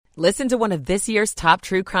Listen to one of this year's top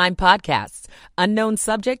true crime podcasts. Unknown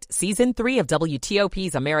Subject, Season 3 of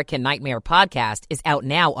WTOP's American Nightmare podcast is out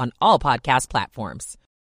now on all podcast platforms.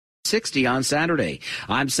 60 on Saturday.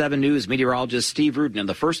 I'm 7 News meteorologist Steve Rudin in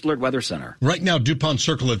the First Alert Weather Center. Right now, DuPont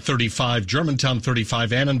Circle at 35, Germantown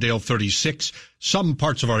 35, Annandale 36. Some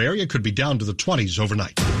parts of our area could be down to the 20s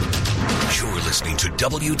overnight. You're listening to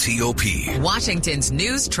WTOP, Washington's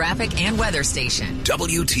news, traffic, and weather station.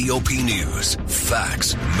 WTOP News.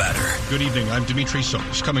 Facts matter. Good evening. I'm Dimitri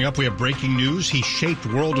Sotis. Coming up, we have breaking news. He shaped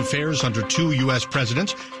world affairs under 2 U.S.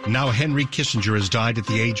 presidents. Now Henry Kissinger has died at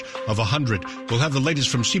the age of 100. We'll have the latest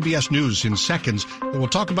from CBS News in seconds. And we'll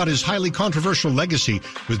talk about his highly controversial legacy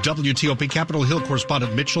with WTOP Capitol Hill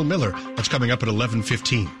correspondent Mitchell Miller. That's coming up at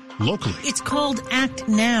 11:15. Locally. It's called Act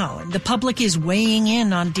Now. The public is weighing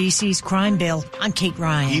in on D.C.'s crime bill. I'm Kate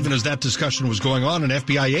Ryan. Even as that discussion was going on, an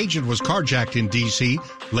FBI agent was carjacked in D.C.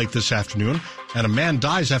 late this afternoon, and a man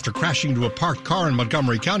dies after crashing into a parked car in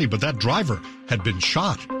Montgomery County, but that driver had been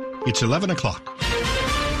shot. It's 11 o'clock.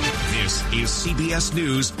 This is CBS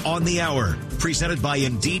News on the Hour, presented by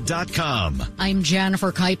Indeed.com. I'm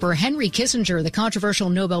Jennifer Kuiper. Henry Kissinger, the controversial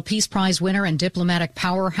Nobel Peace Prize winner and diplomatic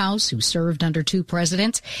powerhouse who served under 2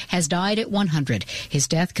 presidents, has died at 100. His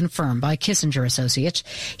death confirmed by Kissinger Associates.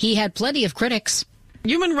 He had plenty of critics.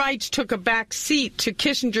 Human rights took a back seat to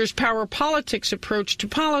Kissinger's power politics approach to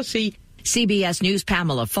policy. CBS News'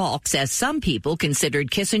 Pamela Falk says some people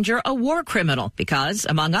considered Kissinger a war criminal because,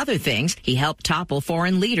 among other things, he helped topple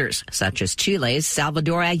foreign leaders, such as Chile's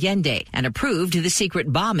Salvador Allende, and approved the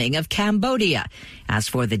secret bombing of Cambodia. As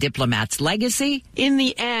for the diplomat's legacy, in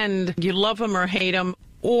the end, you love him or hate him,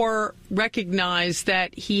 or recognize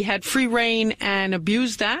that he had free reign and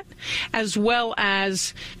abused that, as well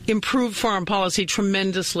as improved foreign policy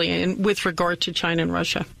tremendously with regard to China and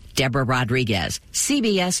Russia. Deborah Rodriguez,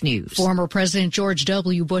 CBS News. Former President George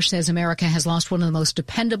W. Bush says America has lost one of the most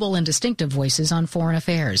dependable and distinctive voices on foreign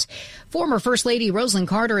affairs. Former First Lady Rosalynn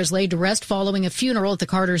Carter is laid to rest following a funeral at the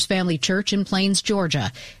Carter's family church in Plains,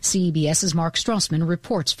 Georgia. CBS's Mark Strassman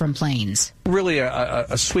reports from Plains. Really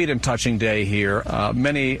a sweet and touching day here.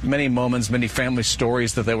 Many moments, many family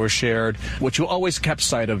stories that were shared. What you always kept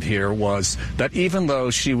sight of here was that even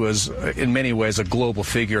though she was in many ways a global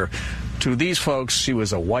figure, to these folks, she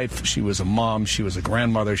was a wife, she was a mom, she was a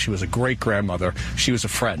grandmother, she was a great-grandmother, she was a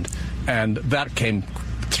friend. And that came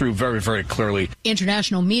through very, very clearly.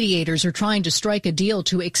 International mediators are trying to strike a deal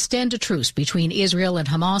to extend a truce between Israel and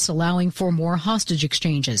Hamas, allowing for more hostage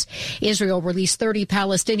exchanges. Israel released 30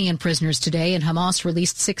 Palestinian prisoners today, and Hamas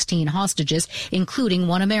released 16 hostages, including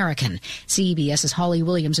 1 American. CBS's Holly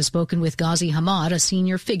Williams has spoken with Ghazi Hamad, a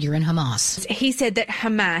senior figure in Hamas. He said that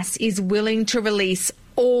Hamas is willing to release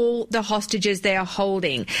all the hostages they are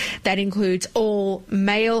holding. That includes all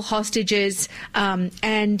male hostages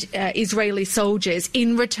and Israeli soldiers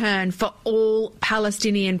in return for all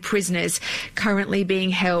Palestinian prisoners currently being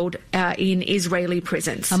held in Israeli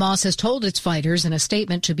prisons. Hamas has told its fighters in a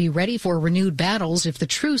statement to be ready for renewed battles if the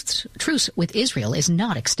truce with Israel is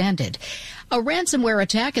not extended. A ransomware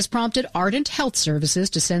attack has prompted Ardent Health Services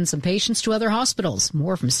to send some patients to other hospitals.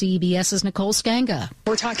 More from CBS's Nicole Skanga.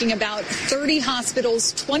 We're talking about 30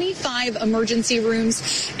 hospitals, 25 emergency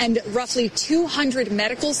rooms, and roughly 200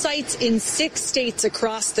 medical sites in 6 states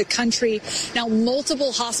across the country. Now,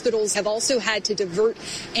 multiple hospitals have also had to divert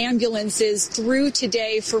ambulances through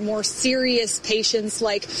today for more serious patients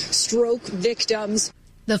like stroke victims.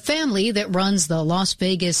 The family that runs the Las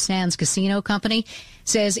Vegas Sands Casino Company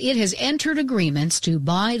says it has entered agreements to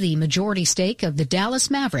buy the majority stake of the Dallas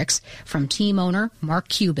Mavericks from team owner Mark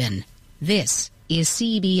Cuban. This is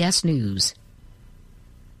CBS News.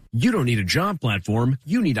 You don't need a job platform,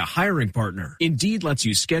 you need a hiring partner. Indeed lets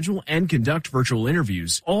you schedule and conduct virtual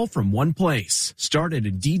interviews all from one place. Start at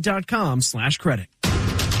Indeed.com/credit.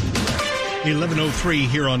 11:03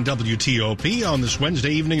 here on WTOP on this Wednesday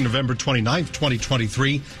evening, November 29th,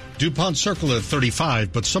 2023. DuPont Circle at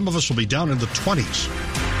 35, but some of us will be down in the 20s.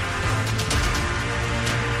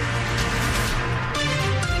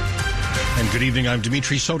 And good evening, I'm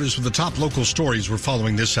Dimitri Sotis with the top local stories we're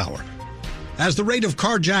following this hour. As the rate of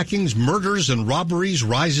carjackings, murders, and robberies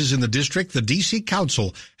rises in the district, the D.C.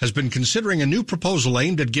 Council has been considering a new proposal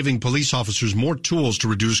aimed at giving police officers more tools to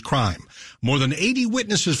reduce crime. More than 80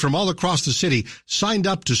 witnesses from all across the city signed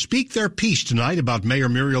up to speak their piece tonight about Mayor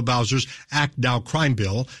Muriel Bowser's Act Now crime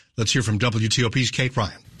bill. Let's hear from WTOP's Kate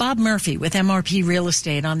Ryan. Bob Murphy with MRP Real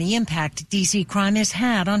Estate on the impact D.C. crime has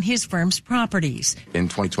had on his firm's properties. In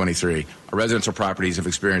 2023, our residential properties have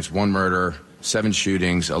experienced 1 murder 7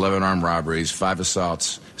 shootings, 11 armed robberies, 5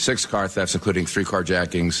 assaults, 6 car thefts, including 3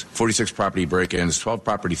 carjackings, 46 property break-ins, 12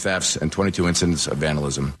 property thefts, and 22 incidents of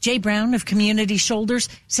vandalism. Jay Brown of Community Shoulders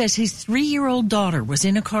says his 3-year-old daughter was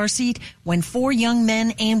in a car seat when 4 young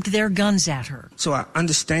men aimed their guns at her. So I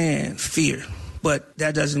understand fear, but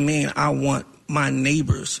that doesn't mean I want my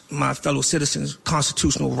neighbors, my fellow citizens'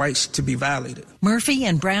 constitutional rights to be violated. Murphy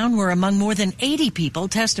and Brown were among more than 80 people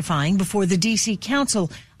testifying before the D.C. Council.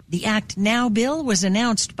 The Act Now bill was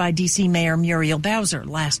announced by D.C. Mayor Muriel Bowser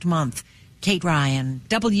last month. Kate Ryan,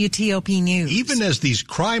 WTOP News. Even as these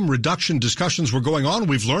crime reduction discussions were going on,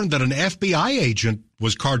 we've learned that an FBI agent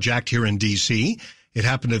was carjacked here in D.C. It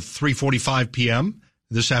happened at 3:45 p.m.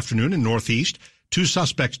 this afternoon in Northeast. 2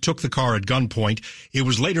 suspects took the car at gunpoint. It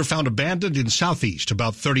was later found abandoned in Southeast.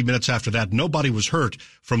 About 30 minutes after that, nobody was hurt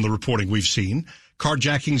from the reporting we've seen.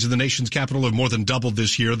 Carjackings in the nation's capital have more than doubled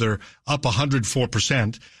this year. They're up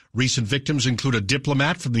 104%. Recent victims include a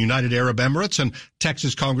diplomat from the United Arab Emirates and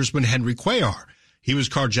Texas Congressman Henry Cuellar. He was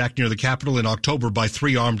carjacked near the Capitol in October by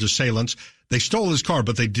 3 armed assailants. They stole his car,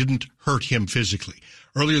 but they didn't hurt him physically.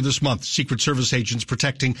 Earlier this month, Secret Service agents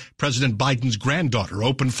protecting President Biden's granddaughter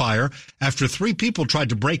opened fire after 3 people tried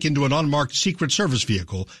to break into an unmarked Secret Service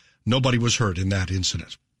vehicle. Nobody was hurt in that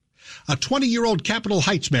incident. A 20-year-old Capitol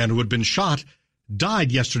Heights man who had been shot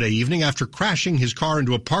died yesterday evening after crashing his car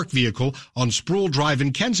into a parked vehicle on Sproul Drive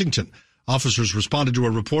in Kensington. Officers responded to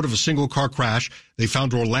a report of a single-car crash. They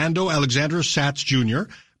found Orlando Alexander Satz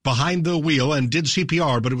Jr. behind the wheel and did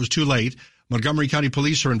CPR, but it was too late. Montgomery County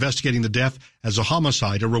Police are investigating the death as a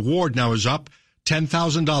homicide. A reward now is up.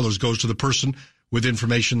 $10,000 goes to the person with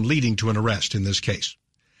information leading to an arrest in this case.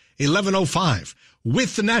 11:05.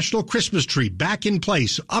 With the national Christmas tree back in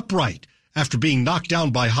place, upright, after being knocked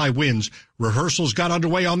down by high winds, rehearsals got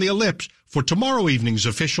underway on the Ellipse for tomorrow evening's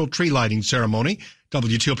official tree lighting ceremony.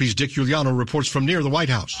 WTOP's Dick Giuliano reports from near the White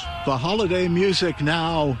House. The holiday music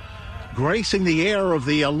now gracing the air of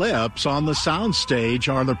the Ellipse. On the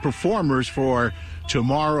soundstage are the performers for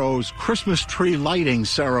tomorrow's Christmas tree lighting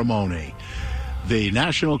ceremony. The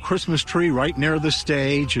national Christmas tree right near the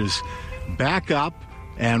stage is back up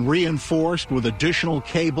and reinforced with additional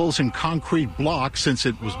cables and concrete blocks since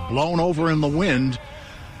it was blown over in the wind.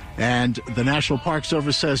 And the National Park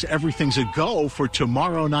Service says everything's a go for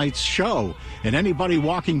tomorrow night's show. And anybody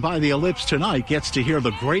walking by the Ellipse tonight gets to hear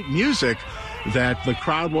the great music that the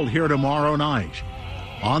crowd will hear tomorrow night.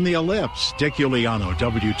 On the Ellipse, Dick Giuliano,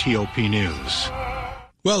 WTOP News.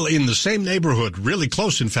 Well, in the same neighborhood, really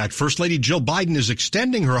close in fact, First Lady Jill Biden is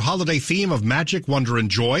extending her holiday theme of magic, wonder,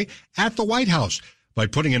 and joy at the White House by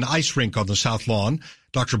putting an ice rink on the South Lawn.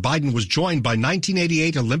 Dr. Biden was joined by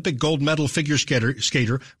 1988 Olympic gold medal figure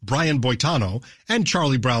skater Brian Boitano and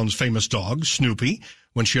Charlie Brown's famous dog, Snoopy,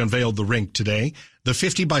 when she unveiled the rink today. The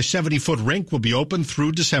 50 by 70-foot rink will be open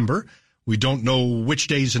through December. We don't know which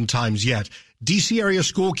days and times yet. D.C. area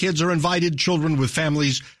school kids are invited, children with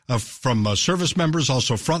families from service members,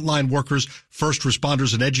 also frontline workers, first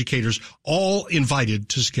responders, and educators, all invited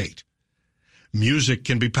to skate. Music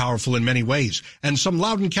can be powerful in many ways, and some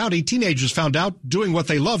Loudoun County teenagers found out doing what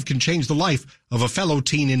they love can change the life of a fellow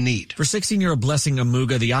teen in need. For 16-year-old Blessing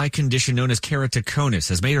Amuga, the eye condition known as keratoconus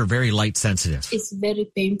has made her very light sensitive. It's very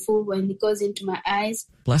painful when it goes into my eyes.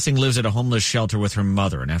 Blessing lives at a homeless shelter with her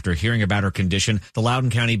mother, and after hearing about her condition, the Loudoun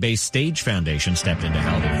County-based Stage Foundation stepped in to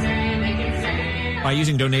help. By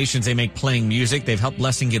using donations they make playing music, they've helped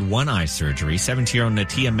Blessing get one eye surgery. 17-year-old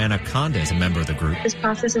Natia Manaconda is a member of the group. This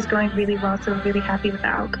process is going really well, so we're really happy with the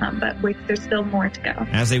outcome, but there's still more to go.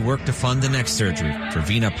 As they work to fund the next surgery, for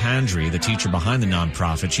Veena Pandry, the teacher behind the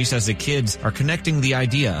nonprofit, she says the kids are connecting the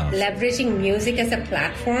idea of leveraging music as a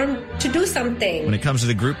platform to do something. When it comes to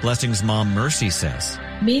the group, Blessing's mom, Mercy, says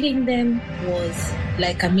meeting them was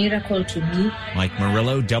like a miracle to me. Mike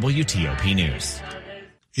Murillo, WTOP News.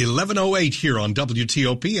 11:08 here on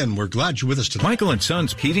WTOP, and we're glad you're with us today. Michael &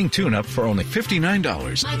 Son's heating tune-up for only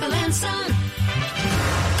 $59. Michael & Son.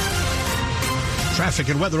 Traffic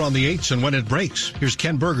and weather on the 8s and when it breaks. Here's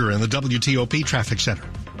Ken Berger in the WTOP Traffic Center.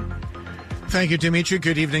 Thank you, Dimitri.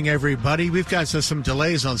 Good evening, everybody. We've got some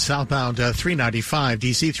delays on southbound 395,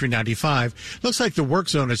 DC 395. Looks like the work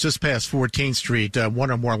zone is just past 14th Street.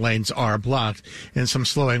 One or more lanes are blocked, and some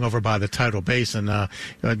slowing over by the Tidal Basin.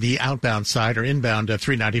 The outbound side or inbound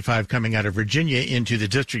 395 coming out of Virginia into the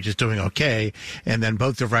district is doing okay, and then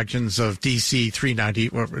both directions of DC 390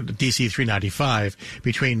 or DC 395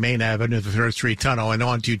 between Main Avenue, the 3rd Street Tunnel, and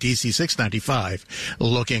on to DC 695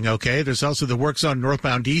 looking okay. There's also the work zone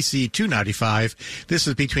northbound DC 295. 95. This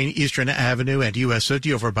is between Eastern Avenue and US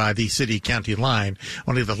 50 over by the city-county line.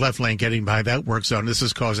 Only the left lane getting by that work zone. This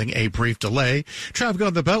is causing a brief delay. Traffic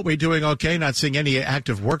on the Beltway doing okay, not seeing any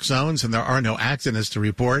active work zones, and there are no accidents to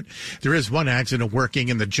report. There is one accident working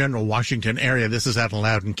in the general Washington area. This is out in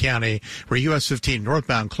Loudoun County, where US 15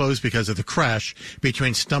 northbound closed because of the crash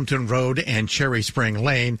between Stumpton Road and Cherry Spring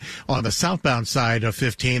Lane. On the southbound side of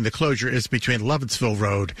 15, the closure is between Lovettsville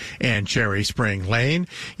Road and Cherry Spring Lane.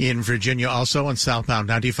 In Virginia, also on southbound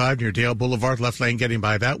 95 near Dale Boulevard, left lane getting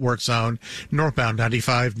by that work zone. Northbound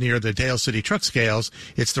 95 near the Dale City Truck Scales,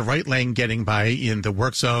 it's the right lane getting by in the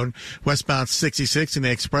work zone. Westbound 66 in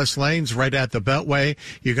the express lanes right at the Beltway.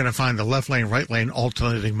 You're going to find the left lane, right lane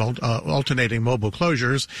alternating mobile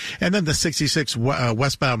closures. And then the 66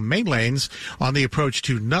 westbound main lanes on the approach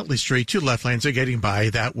to Nutley Street, two left lanes are getting by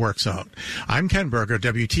that work zone. I'm Ken Berger,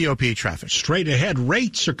 WTOP Traffic. Straight ahead,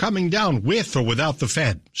 rates are coming down with or without the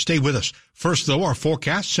Fed. Stay with us. First, though, our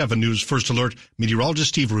forecast, 7 News First Alert, meteorologist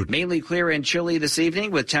Steve Rudin. Mainly clear and chilly this evening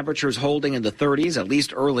with temperatures holding in the 30s, at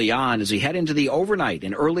least early on. As we head into the overnight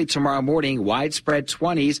and early tomorrow morning, widespread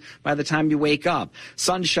 20s by the time you wake up.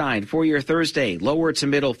 Sunshine for your Thursday, lower to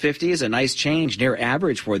middle 50s, a nice change near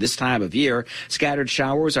average for this time of year. Scattered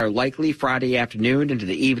showers are likely Friday afternoon into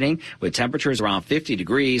the evening with temperatures around 50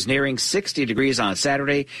 degrees, nearing 60 degrees on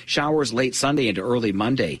Saturday. Showers late Sunday into early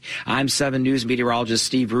Monday. I'm 7 News meteorologist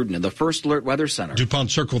Steve Rudin in the First Alert Weather Center. DuPont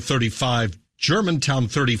Circle 35, Germantown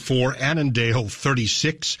 34, Annandale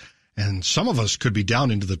 36, and some of us could be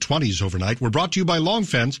down into the 20s overnight. We're brought to you by Long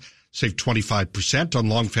Fence. Save 25% on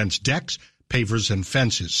Long Fence decks, pavers, and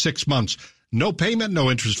fences. 6 months. No payment,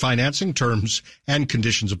 no interest financing. Terms and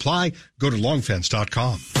conditions apply. Go to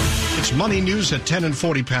longfence.com. It's Money News at 10 and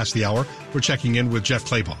 40 past the hour. We're checking in with Jeff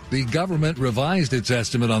Clabaugh. The government revised its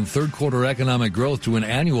estimate on third quarter economic growth to an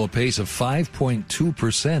annual pace of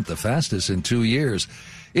 5.2%, the fastest in 2 years.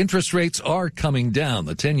 Interest rates are coming down.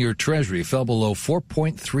 The 10-year Treasury fell below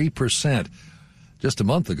 4.3%. Just a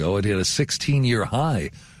month ago, it hit a 16-year high.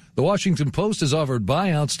 The Washington Post has offered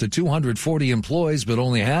buyouts to 240 employees, but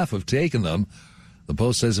only half have taken them. The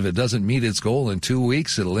Post says if it doesn't meet its goal in 2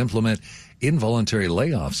 weeks, it'll implement involuntary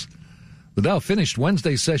layoffs. The Dow finished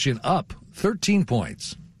Wednesday's session up 13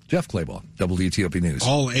 points. Jeff Clabaugh, WTOP News.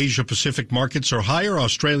 All Asia-Pacific markets are higher.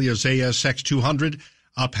 Australia's ASX 200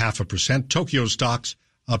 up 0.5%. Tokyo stocks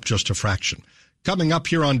up just a fraction. Coming up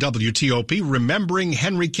here on WTOP, remembering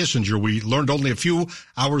Henry Kissinger. We learned only a few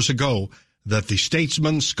hours ago that the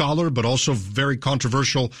statesman, scholar, but also very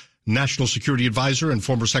controversial National Security Advisor and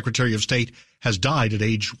former Secretary of State has died at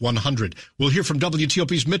age 100. We'll hear from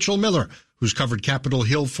WTOP's Mitchell Miller, who's covered Capitol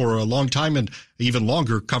Hill for a long time and even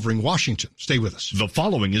longer covering Washington. Stay with us. The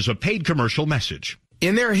following is a paid commercial message.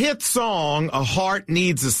 In their hit song, A Heart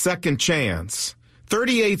Needs a Second Chance,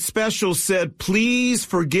 38 Special said, "Please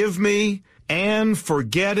forgive me and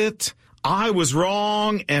forget it. I was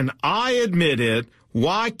wrong and I admit it.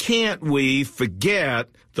 Why can't we forget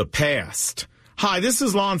the past?" Hi, this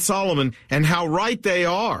is Lon Solomon, and how right they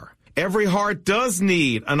are. Every heart does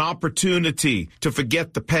need an opportunity to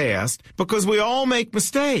forget the past because we all make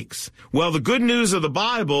mistakes. Well, the good news of the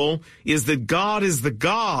Bible is that God is the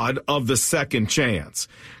God of the second chance.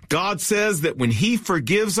 God says that when he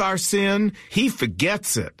forgives our sin, he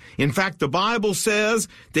forgets it. In fact, the Bible says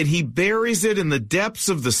that he buries it in the depths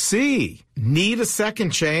of the sea. Need a second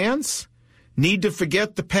chance? Need to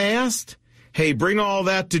forget the past? Hey, bring all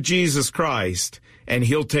that to Jesus Christ, and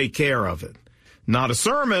he'll take care of it. Not a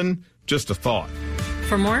sermon, just a thought.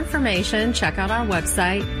 For more information, check out our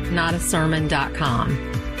website, notasermon.com.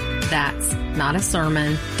 That's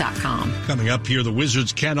notasermon.com. Coming up here, the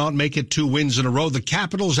Wizards cannot make it 2 wins in a row. The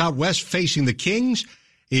Capitals out west facing the Kings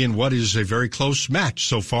in what is a very close match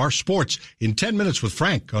so far. Sports in 10 minutes with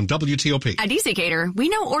Frank on WTOP. At EasyCater, we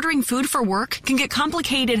know ordering food for work can get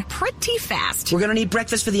complicated pretty fast. We're going to need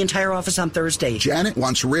breakfast for the entire office on Thursday. Janet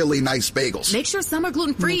wants really nice bagels. Make sure some are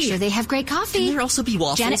gluten-free. Make sure they have great coffee. Can there also be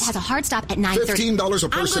waffles? Janet has a hard stop at 9:30. $15 a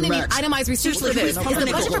person max. I'm going to need itemized receipts for this. Is the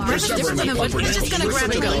budget for breakfast different than the budget? We're just going to grab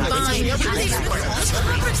and go.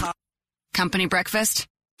 Fine. Company breakfast?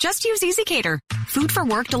 Just use EasyCater. Food for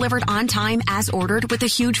work delivered on time as ordered with a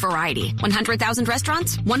huge variety. 100,000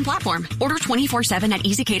 restaurants, one platform. Order 24/7 at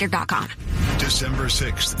EasyCater.com. December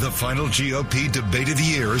 6th, the final GOP debate of the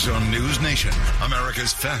year is on News Nation,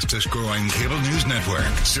 America's fastest-growing cable news network.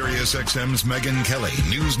 SiriusXM's Megyn Kelly,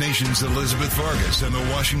 News Nation's Elizabeth Vargas, and the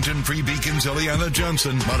Washington Free Beacon's Eliana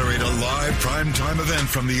Johnson moderate a live primetime event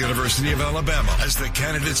from the University of Alabama as the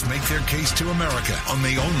candidates make their case to America on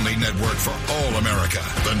the only network for all America.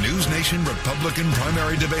 The News Nation Republican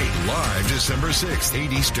primary debate live December 6th,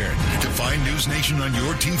 8 Eastern. To find News Nation on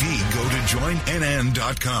your TV, go to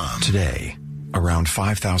joinnn.com. Today, around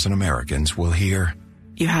 5,000 Americans will hear,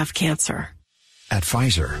 "You have cancer." At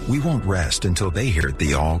Pfizer, we won't rest until they hear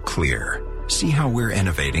the all clear. See how we're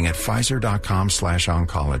innovating at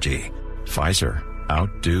Pfizer.com/oncology. Pfizer,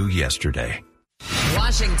 outdo yesterday.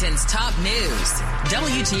 Washington's top news,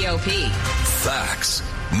 WTOP. Facts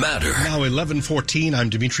matter. Now 11:14. I'm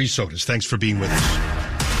Dimitri Sotis. Thanks for being with us.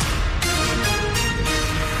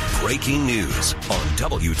 Breaking news on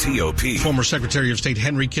WTOP. Former Secretary of State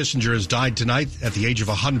Henry Kissinger has died tonight at the age of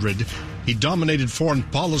 100. He dominated foreign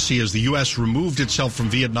policy as the U.S. removed itself from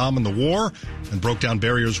Vietnam in the war and broke down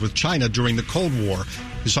barriers with China during the Cold War.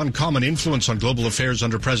 His uncommon influence on global affairs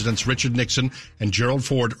under Presidents Richard Nixon and Gerald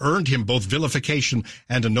Ford earned him both vilification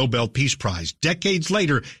and a Nobel Peace Prize. Decades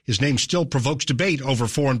later, his name still provokes debate over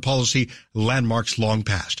foreign policy landmarks long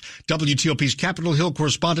past. WTOP's Capitol Hill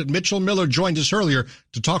correspondent Mitchell Miller joined us earlier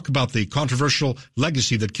to talk about the controversial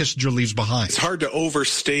legacy that Kissinger leaves behind. It's hard to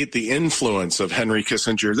overstate the influence of Henry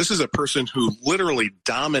Kissinger. This is a person who literally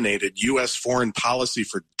dominated U.S. foreign policy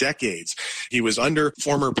for decades. He was under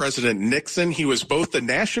former President Nixon. He was both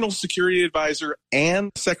the National Security Advisor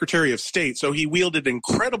and Secretary of State. So he wielded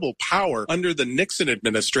incredible power under the Nixon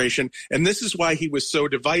administration. And this is why he was so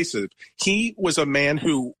divisive. He was a man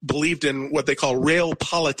who believed in what they call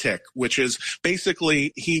realpolitik, which is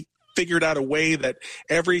basically he figured out a way that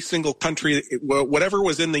every single country, whatever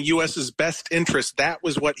was in the U.S.'s best interest, that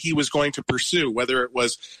was what he was going to pursue, whether it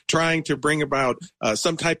was trying to bring about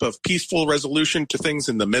some type of peaceful resolution to things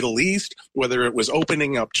in the Middle East, whether it was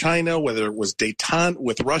opening up China, whether it was détente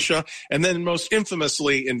with Russia, and then most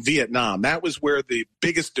infamously in Vietnam. That was where the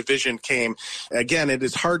biggest division came. Again, it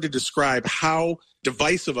is hard to describe how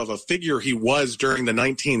divisive of a figure he was during the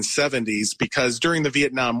 1970s, because during the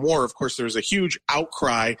Vietnam War, of course, there was a huge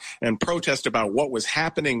outcry and protest about what was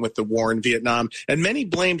happening with the war in Vietnam. And many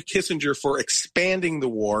blamed Kissinger for expanding the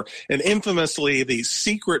war. And infamously, the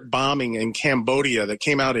secret bombing in Cambodia that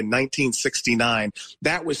came out in 1969,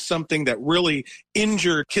 that was something that really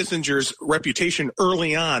injured Kissinger's reputation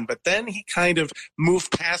early on. But then he kind of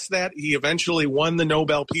moved past that. He eventually won the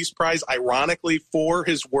Nobel Peace Prize, ironically, for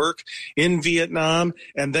his work in Vietnam.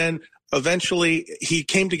 And then eventually he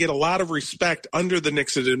came to get a lot of respect under the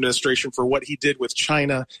Nixon administration for what he did with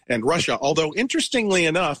China and Russia. Although, interestingly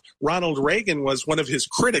enough, Ronald Reagan was one of his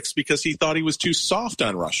critics because he thought he was too soft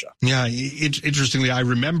on Russia. Yeah, interestingly, I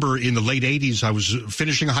remember in the late 80s, I was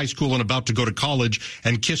finishing high school and about to go to college,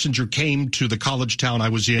 and Kissinger came to the college town I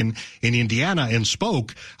was in Indiana and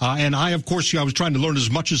spoke. And I, of course, I was trying to learn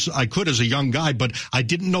as much as I could as a young guy, but I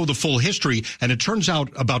didn't know the full history. And it turns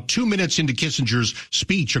out about 2 minutes into Kissinger's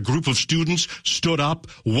speech, a group of students stood up.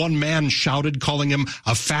 One man shouted, calling him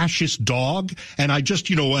a fascist dog. And I just,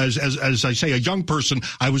 as I say, a young person,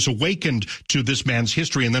 I was awakened to this man's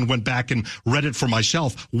history and then went back and read it for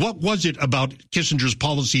myself. What was it about Kissinger's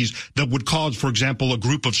policies that would cause, for example, a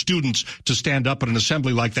group of students to stand up at an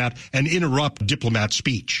assembly like that and interrupt diplomat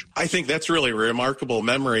speech? I think that's really a remarkable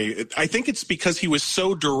memory. I think it's because he was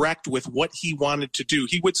so direct with what he wanted to do.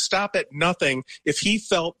 He would stop at nothing if he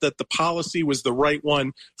felt that the policy was the right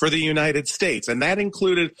one for the United States. And that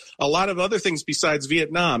included a lot of other things besides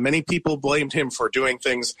Vietnam. Many people blamed him for doing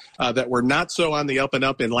things that were not so on the up and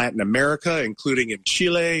up in Latin America, including in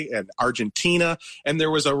Chile and Argentina. And there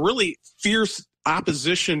was a really fierce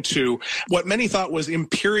opposition to what many thought was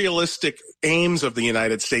imperialistic aims of the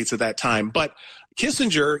United States at that time. But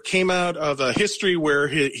Kissinger came out of a history where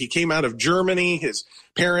he came out of Germany. His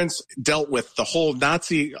parents dealt with the whole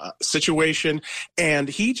Nazi situation, and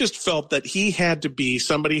he just felt that he had to be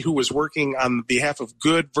somebody who was working on behalf of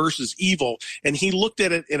good versus evil, and he looked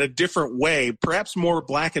at it in a different way, perhaps more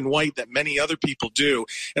black and white than many other people do.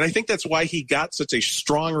 And I think that's why he got such a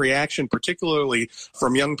strong reaction, particularly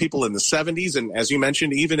from young people in the 70s and, as you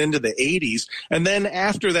mentioned, even into the 80s. And then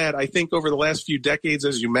after that, I think over the last few decades,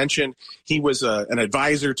 as you mentioned, he was an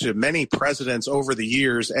advisor to many presidents over the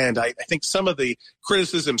years, and I think some of the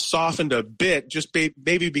criticism softened a bit, just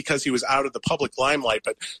maybe because he was out of the public limelight.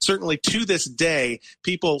 But certainly to this day,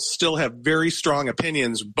 people still have very strong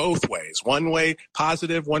opinions both ways, one way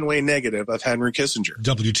positive, one way negative, of Henry Kissinger.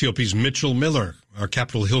 WTOP's Mitchell Miller, our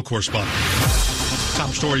Capitol Hill correspondent. Top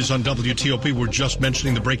stories on WTOP. We're just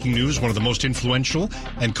mentioning the breaking news. One of the most influential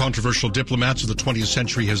and controversial diplomats of the 20th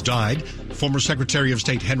century has died. Former Secretary of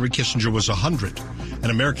State Henry Kissinger was 100. An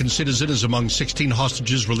American citizen is among 16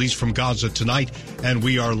 hostages released from Gaza tonight, and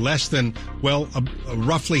we are less than,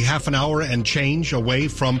 roughly half an hour and change away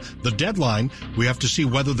from the deadline. We have to see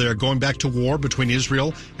whether they're going back to war between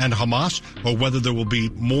Israel and Hamas, or whether there will be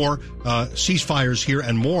more ceasefires here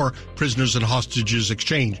and more prisoners and hostages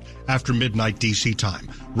exchanged after midnight D.C. time.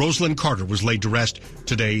 Rosalind Carter was laid to rest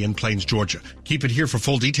today in Plains, Georgia. Keep it here for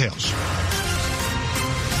full details.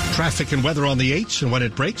 Traffic and weather on the 8s, and when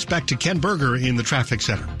it breaks, back to Ken Berger in the traffic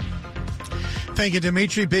center. Thank you,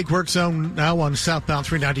 Dimitri. Big work zone now on southbound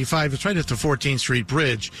 395. It's right at the 14th Street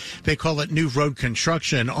Bridge. They call it new road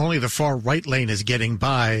construction. Only the far right lane is getting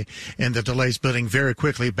by, and the delays building very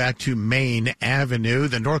quickly back to Main Avenue.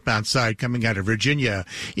 The northbound side coming out of Virginia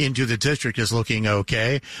into the district is looking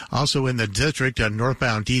okay. Also in the district,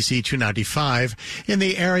 northbound DC 295. In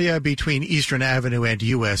the area between Eastern Avenue and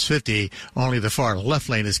US 50, only the far left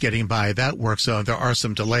lane is getting by that work zone. There are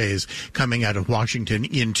some delays coming out of Washington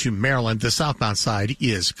into Maryland. The southbound side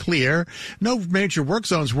is clear. No major work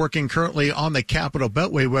zones working currently on the Capitol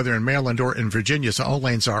Beltway, whether in Maryland or in Virginia, so all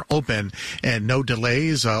lanes are open and no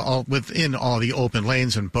delays within all the open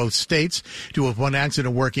lanes in both states. Do have one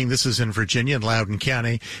accident working. This is in Virginia in Loudoun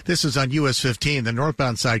County. This is on US 15. The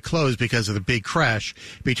northbound side closed because of the big crash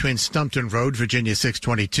between Stumpton Road, Virginia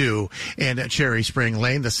 622, and Cherry Spring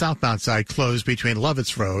Lane. The southbound side closed between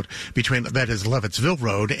Lovitz Road, Lovettsville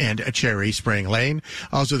Road and Cherry Spring Lane.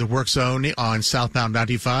 Also the work zone on southbound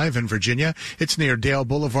 95 in Virginia. It's near Dale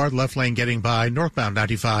Boulevard, left lane getting by. Northbound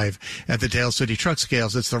 95 at the Dale City Truck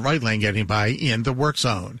Scales, it's the right lane getting by in the work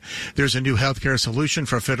zone. There's a new healthcare solution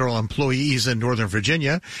for federal employees in Northern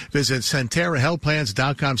Virginia. Visit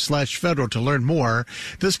CenterraHealthPlans.com/federal to learn more.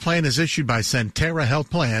 This plan is issued by Centera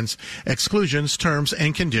Health Plans. Exclusions, terms,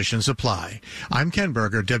 and conditions apply. I'm Ken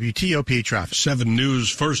Berger, WTOP Traffic. 7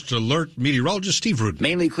 News First Alert meteorologist Steve Rudin.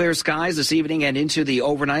 Mainly clear skies this evening and into the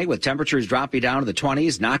overnight, with temperatures dropping down to the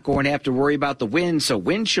 20s. Not going to have to worry about the wind, so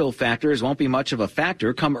wind chill factors won't be much of a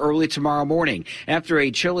factor come early tomorrow morning. After a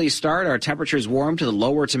chilly start, our temperatures warm to the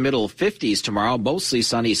lower to middle 50s tomorrow, mostly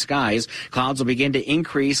sunny skies. Clouds will begin to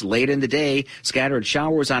increase late in the day. Scattered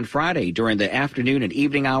showers on Friday during the afternoon and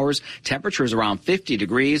evening hours. Temperatures around 50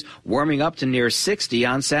 degrees, warming up to near 60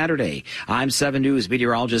 on Saturday. I'm 7 News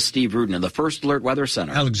meteorologist Steve Rudin in the First Alert Weather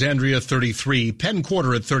Center. Alexandria 33, Penn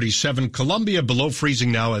Quarter at 37, Columbia below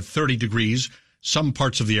freezing now at 30 degrees. Some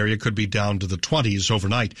parts of the area could be down to the 20s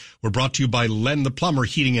overnight. We're brought to you by Len the Plumber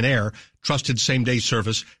Heating and Air, trusted same-day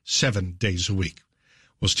service 7 days a week.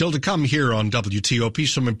 Well, still to come here on WTOP,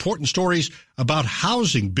 some important stories about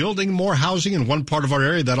housing, building more housing in one part of our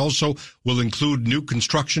area. That also will include new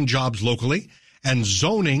construction jobs locally, and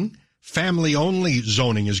zoning, family-only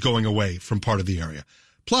zoning is going away from part of the area.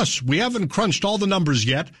 Plus, we haven't crunched all the numbers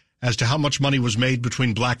yet as to how much money was made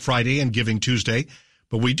between Black Friday and Giving Tuesday,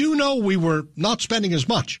 but we do know we were not spending as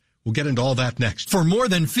much. We'll get into all that next. For more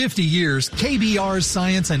than 50 years, KBR's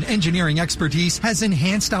science and engineering expertise has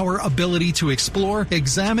enhanced our ability to explore,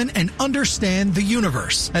 examine, and understand the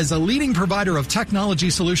universe. As a leading provider of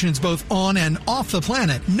technology solutions both on and off the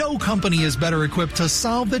planet, no company is better equipped to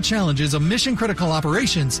solve the challenges of mission-critical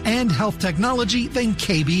operations and health technology than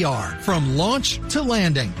KBR. From launch to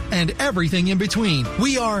landing and everything in between,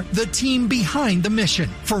 we are the team behind the mission.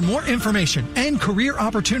 For more information and career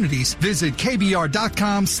opportunities, visit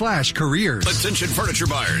kbr.com/careers. Attention furniture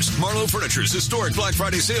buyers. Marlowe Furniture's historic Black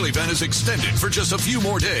Friday sale event is extended for just a few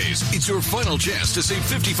more days. It's your final chance to save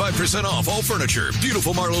 55% off all furniture.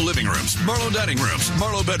 Beautiful Marlowe living rooms, Marlowe dining rooms,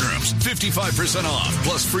 Marlowe bedrooms, 55% off,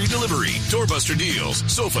 plus free delivery. Doorbuster deals.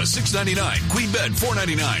 Sofa $6.99, queen bed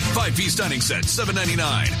 $4.99, 5-piece dining set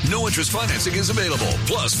 $7.99. No interest financing is available,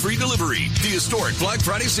 plus free delivery. The historic Black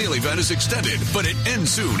Friday sale event is extended, but it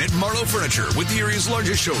ends soon at Marlowe Furniture, with the area's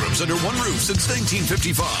largest showrooms under one roof since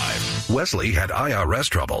 1955. Wesley had IRS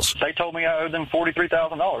troubles. They told me I owed them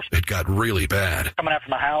 $43,000. It got really bad. Coming after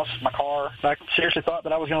my house, my car. I seriously thought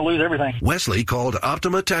that I was going to lose everything. Wesley called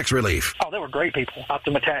Optima Tax Relief. Oh, they were great people.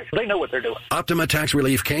 Optima Tax. They know what they're doing. Optima Tax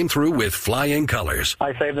Relief came through with flying colors.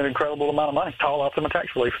 I saved an incredible amount of money. Call Optima Tax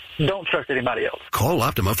Relief. Don't trust anybody else. Call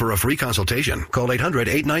Optima for a free consultation. Call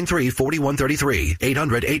 800-893-4133.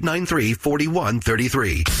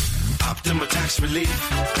 800-893-4133. Optima Tax Relief.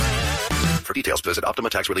 For details, visit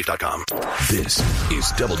OptimaTaxRelief.com. This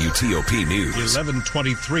is WTOP News.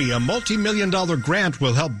 1123. A multi-million-dollar grant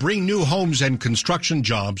will help bring new homes and construction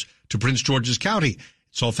jobs to Prince George's County.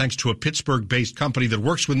 It's all thanks to a Pittsburgh-based company that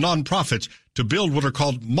works with nonprofits to build what are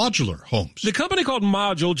called modular homes. The company called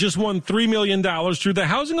Module just won $3 million through the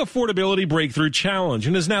Housing Affordability Breakthrough Challenge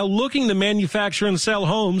and is now looking to manufacture and sell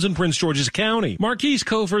homes in Prince George's County. Marquise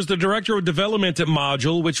Kofer is the Director of Development at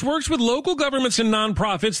Module, which works with local governments and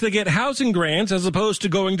nonprofits that get housing grants as opposed to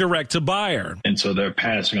going direct to buyer. And so they're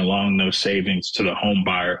passing along those savings to the home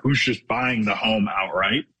buyer who's just buying the home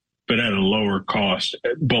outright, but at a lower cost,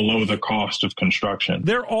 below the cost of construction.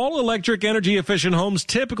 Their all-electric, energy-efficient homes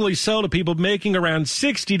typically sell to people making around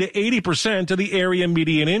 60 to 80% of the area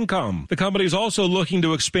median income. The company is also looking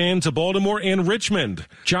to expand to Baltimore and Richmond.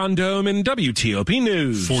 John Doman, WTOP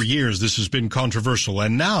News. For years, this has been controversial,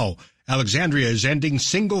 and now Alexandria is ending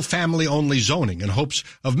single-family-only zoning in hopes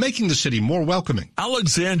of making the city more welcoming.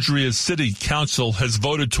 Alexandria's city council has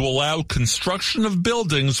voted to allow construction of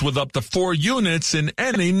buildings with up to 4 units in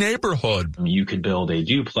any neighborhood. You could build a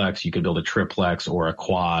duplex, you could build a triplex or a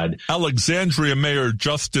quad. Alexandria Mayor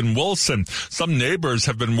Justin Wilson. Some neighbors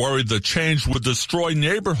have been worried the change would destroy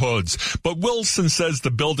neighborhoods, but Wilson says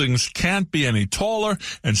the buildings can't be any taller,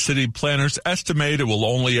 and city planners estimate it will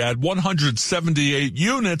only add 178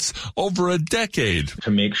 units over a decade. To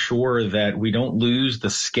make sure that we don't lose the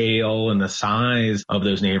scale and the size of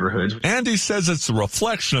those neighborhoods. And he says it's a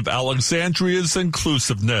reflection of Alexandria's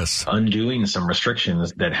inclusiveness. Undoing some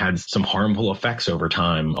restrictions that had some harmful effects over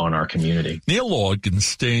time on our community. Neil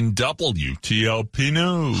Augenstein, WTOP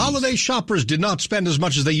News. Holiday shoppers did not spend as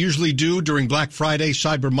much as they usually do during Black Friday,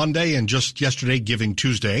 Cyber Monday, and just yesterday, Giving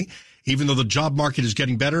Tuesday. Even though the job market is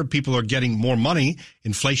getting better, people are getting more money.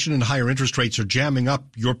 Inflation and higher interest rates are jamming up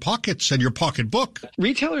your pockets and your pocketbook.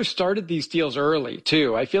 Retailers started these deals early,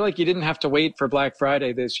 too. I feel like you didn't have to wait for Black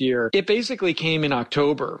Friday this year. It basically came in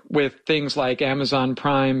October with things like Amazon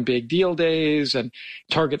Prime Big Deal Days and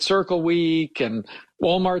Target Circle Week and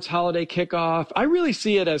Walmart's holiday kickoff. I really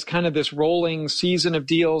see it as kind of this rolling season of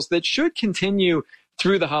deals that should continue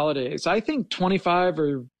through the holidays. I think 25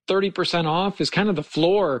 or 30% off is kind of the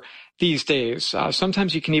floor these days.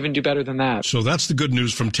 Sometimes you can even do better than that. So that's the good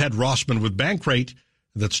news from Ted Rossman with Bankrate,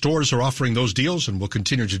 that stores are offering those deals and will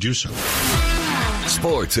continue to do so.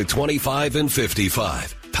 Sports at 25 and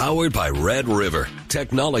 55. Powered by Red River.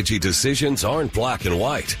 Technology decisions aren't black and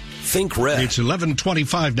white. Think red. It's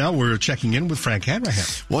 11:25 now. We're checking in with Frank Hanrahan.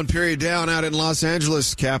 One period down out in Los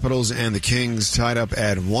Angeles. Capitals and the Kings tied up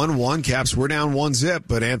at 1-1. Caps were down 1-0,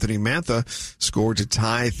 but Anthony Mantha scored to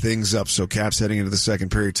tie things up. So Caps heading into the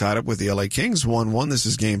second period tied up with the LA Kings 1-1. This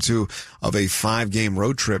is game 2 of a 5-game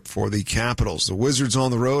road trip for the Capitals. The Wizards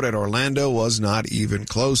on the road at Orlando was not even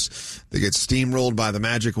close. They get steamrolled by the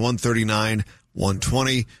Magic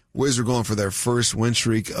 139-120. Wizards are going for their first win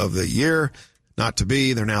streak of the year. Not to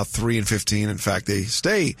be. They're now 3-15. In fact, they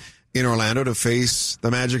stay in Orlando to face the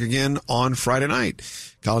Magic again on Friday night.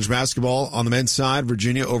 College basketball on the men's side,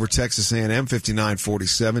 Virginia over Texas A&M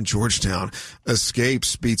 59-47. Georgetown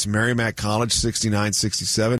escapes, beats Merrimack College 69-67.